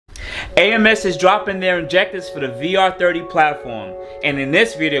AMS is dropping their injectors for the VR30 platform, and in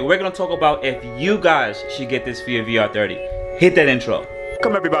this video we're going to talk about if you guys should get this for your VR30. Hit that intro.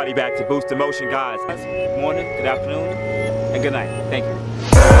 Welcome everybody back to Boost in Motion, guys. Good morning, good afternoon, and good night. Thank you.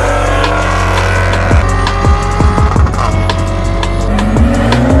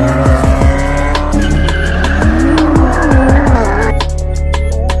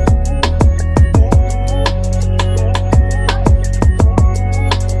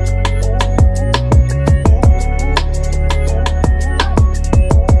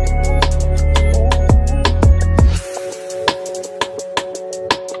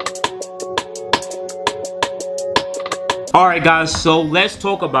 Alright guys, so let's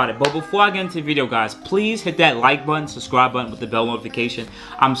talk about it. But before I get into the video, guys, please hit that like button, subscribe button with the bell notification.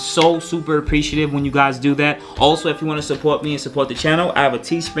 I'm so super appreciative when you guys do that. Also, if you want to support me and support the channel, I have a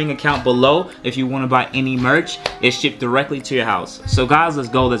Teespring account below. If you want to buy any merch, it's shipped directly to your house. So guys, let's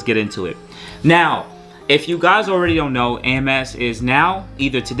go, let's get into it. Now, if you guys already don't know, AMS is now,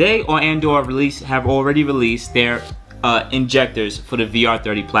 either today or ANDRIOD have already released their injectors for the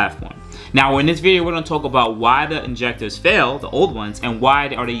VR30 platform. Now in this video we're going to talk about why the injectors fail, the old ones, and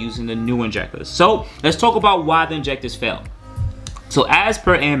why are they using the new injectors. So let's talk about why the injectors fail. So as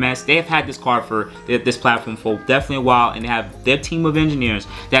per AMS, they have had this car for this platform for definitely a while, and they have their team of engineers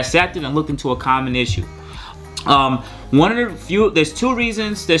that sat there and looked into a common issue. One of the few, there's two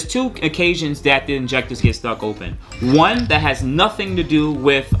occasions that the injectors get stuck open. One that has nothing to do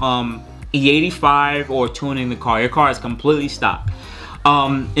with E85 or tuning the car. Your car is completely stock.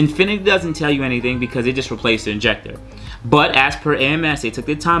 Infiniti doesn't tell you anything because they just replaced the injector. But as per AMS, they took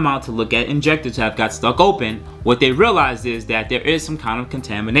the time out to look at injectors that have got stuck open. What they realized is that there is some kind of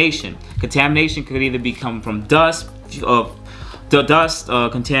contamination. Contamination could either become from dust,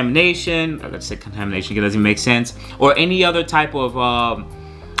 contamination. I gotta say contamination, it doesn't make sense, or any other type of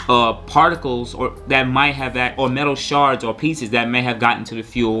particles or that might have that, or metal shards or pieces that may have gotten to the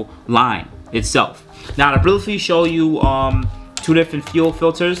fuel line itself. Now to briefly show you two different fuel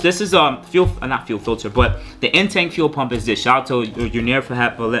filters. This is not fuel filter, but the in-tank fuel pump is this. Shout out to Junior for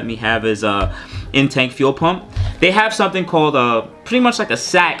letting me have his in-tank fuel pump. They have something called pretty much like a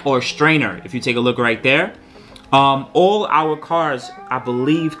sack or a strainer. If you take a look right there, all our cars, I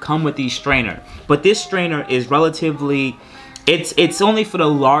believe, come with these strainer. But this strainer is relatively, it's only for the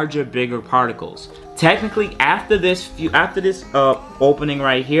larger, bigger particles. Technically, after this opening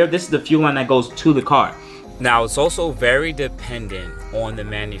right here, this is the fuel line that goes to the car. Now, it's also very dependent on the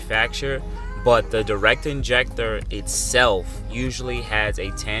manufacturer, but the direct injector itself usually has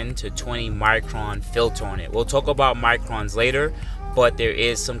a 10 to 20 micron filter on it. We'll talk about microns later, but there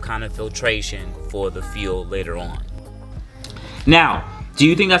is some kind of filtration for the fuel later on. Now, do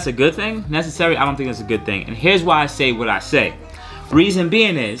you think that's a good thing? Necessarily, I don't think that's a good thing. And here's why I say what I say. Reason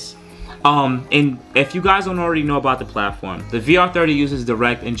being is, and if you guys don't already know about the platform, the VR30 uses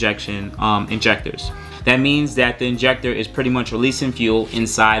direct injection injectors. That means that the injector is pretty much releasing fuel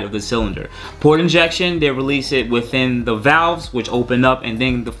inside of the cylinder. Port injection, they release it within the valves, which open up, and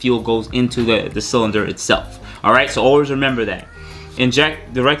then the fuel goes into the cylinder itself. Alright, so always remember that.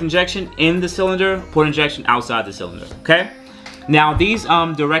 Direct injection in the cylinder, port injection outside the cylinder, okay? Now these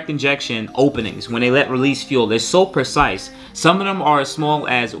direct injection openings, when they let release fuel, they're so precise. Some of them are as small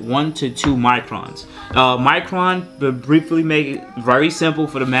as 1 to 2 microns. Micron, to briefly make it very simple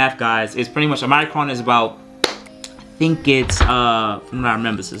for the math guys, is pretty much, a micron is about, I think it's, from what I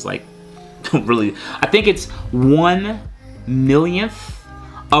remember, this is like, I think it's 1/1,000,000th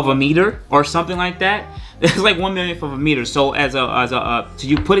of a meter or something like that. It's like 1/1,000,000th of a meter. So so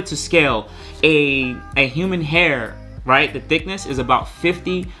you put it to scale, a human hair, right, the thickness is about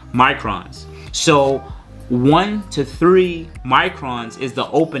 50 microns. So 1 to 3 microns is the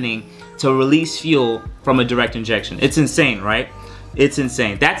opening to release fuel from a direct injection. It's insane, right? It's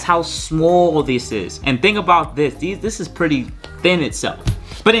insane. That's how small this is. And think about this. This is pretty thin itself.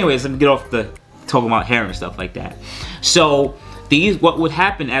 But anyways, let me get off the talking about hair and stuff like that. So what would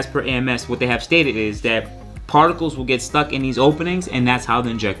happen as per AMS, what they have stated is that particles will get stuck in these openings, and that's how the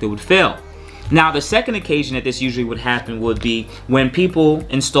injector would fail. Now, the second occasion that this usually would happen would be when people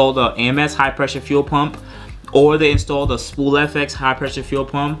install the AMS high pressure fuel pump, or they install the Spool FX high pressure fuel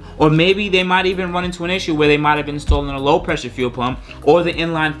pump, or maybe they might even run into an issue where they might have been installing a low pressure fuel pump, or the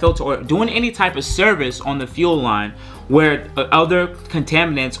inline filter, or doing any type of service on the fuel line where other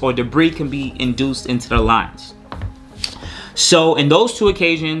contaminants or debris can be induced into the lines. So in those two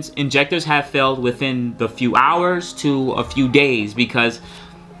occasions, injectors have failed within the few hours to a few days, because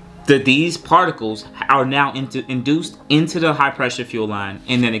these particles are now induced into the high pressure fuel line,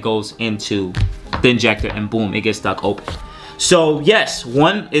 and then it goes into the injector, and boom, it gets stuck open. So yes,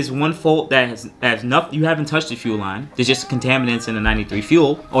 one fault that has nothing. You haven't touched the fuel line. There's just contaminants in the 93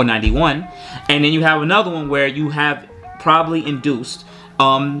 fuel or 91, and then you have another one where you have probably induced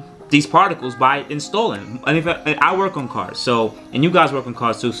these particles by installing. And I work on cars, so, and you guys work on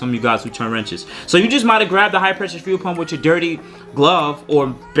cars too, some of you guys who turn wrenches. So you just might have grabbed the high pressure fuel pump with your dirty glove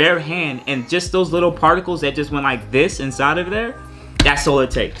or bare hand, and just those little particles that just went like this inside of there, that's all it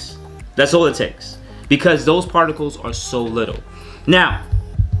takes. That's all it takes. Because those particles are so little. Now,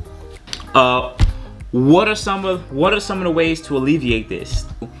 what are some of the ways to alleviate this?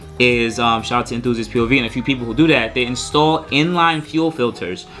 Is shout out to Enthusiast POV and a few people who do that. They install inline fuel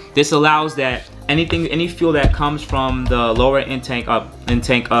filters. This allows that any fuel that comes from the lower in-tank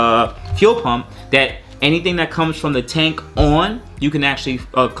fuel pump, that anything that comes from the tank on, you can actually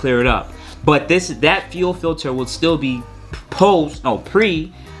clear it up. But that fuel filter will still be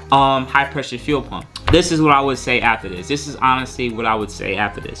pre high pressure fuel pump. This is what I would say after this. This is honestly what I would say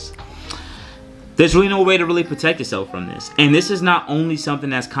after this. There's really no way to really protect yourself from this. And this is not only something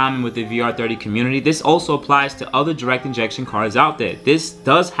that's common with the VR30 community, this also applies to other direct injection cars out there. This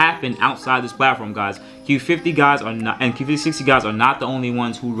does happen outside this platform, guys. Q50 guys are not, and Q50 guys are not the only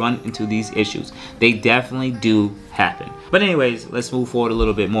ones who run into these issues. They definitely do happen. But anyways, let's move forward a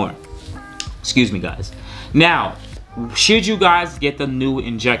little bit more. Excuse me, guys. Now, should you guys get the new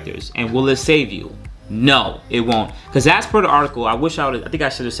injectors, and will it save you? No, it won't. Because as per the article, I think I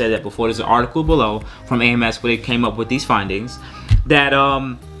should have said that before. There's an article below from AMS where they came up with these findings that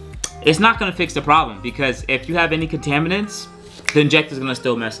it's not going to fix the problem, because if you have any contaminants, the injector is going to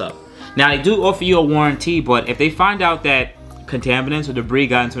still mess up. Now, they do offer you a warranty, but if they find out that contaminants or debris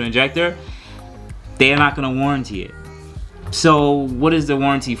got into an injector, they are not going to warranty it. So what is the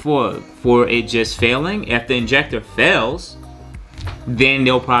warranty for? For it just failing? If the injector fails, then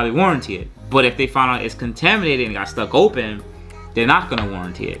they'll probably warranty it. But if they find out it's contaminated and got stuck open, they're not going to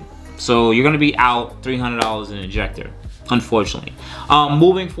warranty it. So you're going to be out $300 an injector, unfortunately.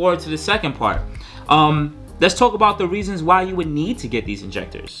 Moving forward to the second part. Let's talk about the reasons why you would need to get these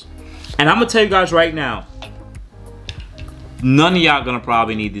injectors. And I'm going to tell you guys right now, none of y'all going to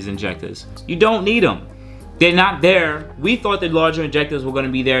probably need these injectors. You don't need them. They're not there. We thought the larger injectors were going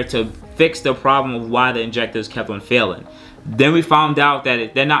to be there to fix the problem of why the injectors kept on failing. Then we found out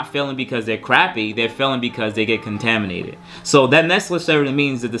that they're not failing because they're crappy, they're failing because they get contaminated. So that necessarily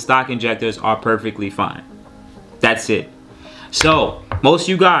means that the stock injectors are perfectly fine. That's it. So, most of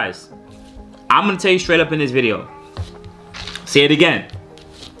you guys, I'm going to tell you straight up in this video. Say it again.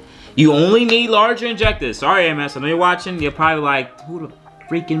 You only need larger injectors. Sorry, AMS, I know you're watching. You're probably like, who the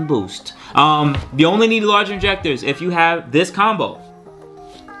freaking boost? You only need larger injectors if you have this combo.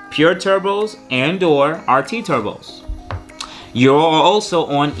 Pure turbos and or RT turbos. You're also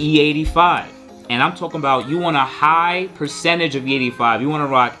on E85, and I'm talking about you want a high percentage of E85. You want to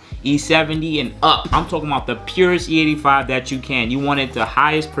rock E70 and up. I'm talking about the purest E85 that you can. You want it the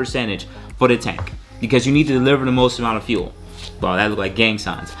highest percentage for the tank because you need to deliver the most amount of fuel. Wow, that look like gang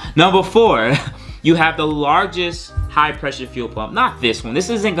signs. Number 4, you have the largest high pressure fuel pump. Not this one. This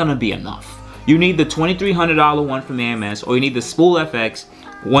isn't gonna be enough. You need the $2,300 one from AMS, or you need the Spool FX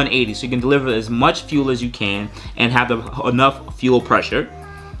 180, so you can deliver as much fuel as you can and have enough fuel pressure,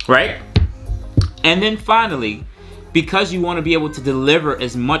 right? And then finally, because you want to be able to deliver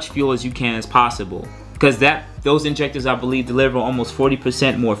as much fuel as you can as possible, because those injectors, I believe, deliver almost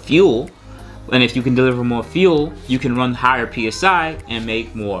 40% more fuel, and if you can deliver more fuel, you can run higher PSI and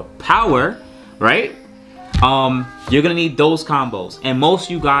make more power, right? You're gonna need those combos, and most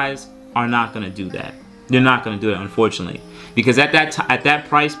of you guys are not gonna do that. They're not gonna do it, unfortunately. Because at that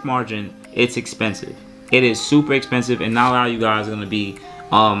price margin, it's expensive. It is super expensive, and not all you guys are gonna be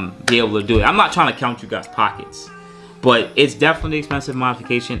able to do it. I'm not trying to count you guys' pockets, but it's definitely an expensive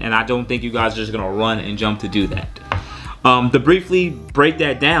modification, and I don't think you guys are just gonna run and jump to do that. To briefly break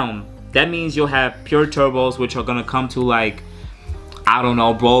that down, that means you'll have pure turbos, which are gonna come to like, I don't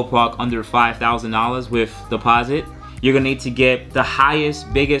know, ballpark under $5,000 with deposit. You're gonna need to get the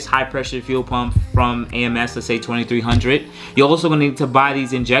highest, biggest high pressure fuel pump from AMS, let's say 2,300. You're also gonna need to buy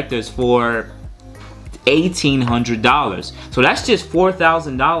these injectors for $1,800. So that's just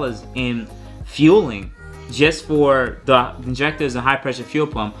 $4,000 in fueling just for the injectors and high pressure fuel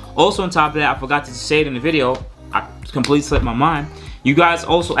pump. Also on top of that, I forgot to say it in the video, I completely slipped my mind. You guys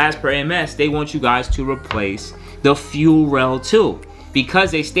also, as per AMS, they want you guys to replace the fuel rail too,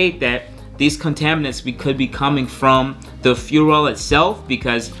 because they state that these contaminants could be coming from the fuel rail itself,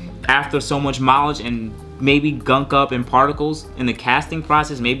 because after so much mileage and maybe gunk up in particles in the casting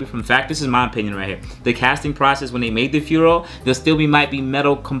process, maybe from fact, this is my opinion right here. The casting process, when they made the fuel roll, there still might be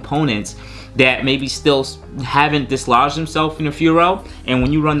metal components that maybe still haven't dislodged themselves in the fuel roll. And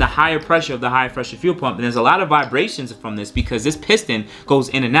when you run the higher pressure of the high pressure fuel pump, and there's a lot of vibrations from this because this piston goes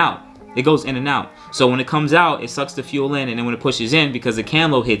in and out. It goes in and out. So when it comes out, it sucks the fuel in, and then when it pushes in, because the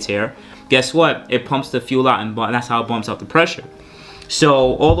cam load hits here, guess what? It pumps the fuel out, and that's how it bumps up the pressure.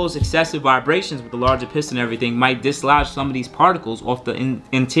 So all those excessive vibrations with the larger piston and everything might dislodge some of these particles off the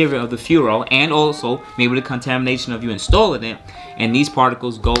interior of the fuel roll, and also maybe the contamination of you installing it, and these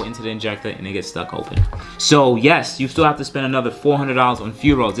particles go into the injector and they get stuck open. So yes, you still have to spend another $400 on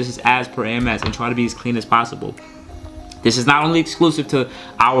fuel rolls. This is as per AMS, and try to be as clean as possible. This is not only exclusive to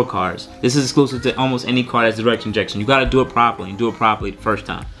our cars. This is exclusive to almost any car that's direct injection. You got to do it properly, and do it properly the first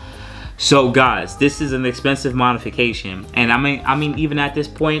time. So guys, this is an expensive modification, and I mean even at this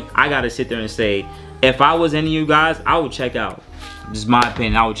point, I gotta sit there and say, if I was any of you guys, I would check out. This is my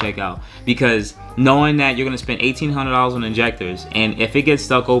opinion, I would check out, because knowing that you're gonna spend $1,800 on injectors, and if it gets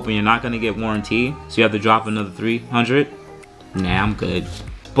stuck open, you're not gonna get warranty, so you have to drop another $300. Nah, I'm good.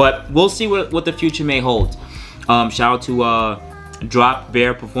 But we'll see what the future may hold. Shout out to Drop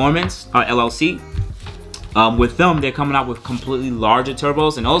Bear Performance LLC. With them, they're coming out with completely larger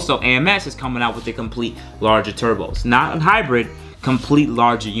turbos, and also AMS is coming out with the complete larger turbos, not in hybrid, complete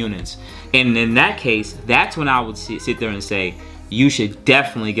larger units. And in that case, that's when I would sit there and say you should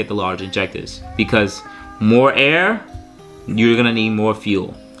definitely get the large injectors, because more air, you're gonna need more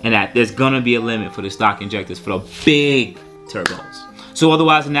fuel, and that there's gonna be a limit for the stock injectors for the big turbos. So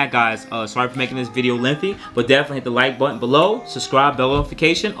otherwise than that, guys, sorry for making this video lengthy, but definitely hit the like button below, subscribe, bell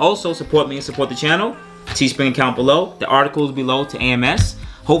notification. Also support me and support the channel. Teespring account below, the articles below to AMS.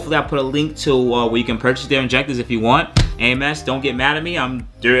 Hopefully I put a link to where you can purchase their injectors if you want. AMS, don't get mad at me,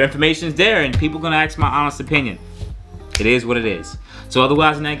 their information's there, and people gonna ask my honest opinion. It is what it is. So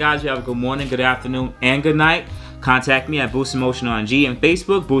otherwise than that, guys, you have a good morning, good afternoon, and good night. Contact me at boostinmotion on G and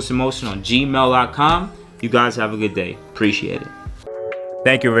Facebook, boostinmotion on gmail.com. You guys have a good day. Appreciate it.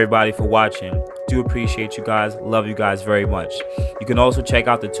 Thank you everybody for watching. Do appreciate you guys. Love you guys very much. You can also check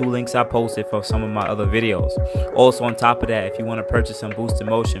out the 2 links I posted for some of my other videos. Also on top of that, if you want to purchase some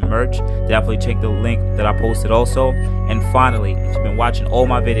boostinmotion merch, definitely check the link that I posted also. And finally, if you've been watching all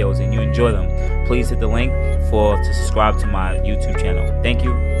my videos and you enjoy them, please hit the link to subscribe to my YouTube channel. Thank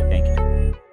you. Thank you.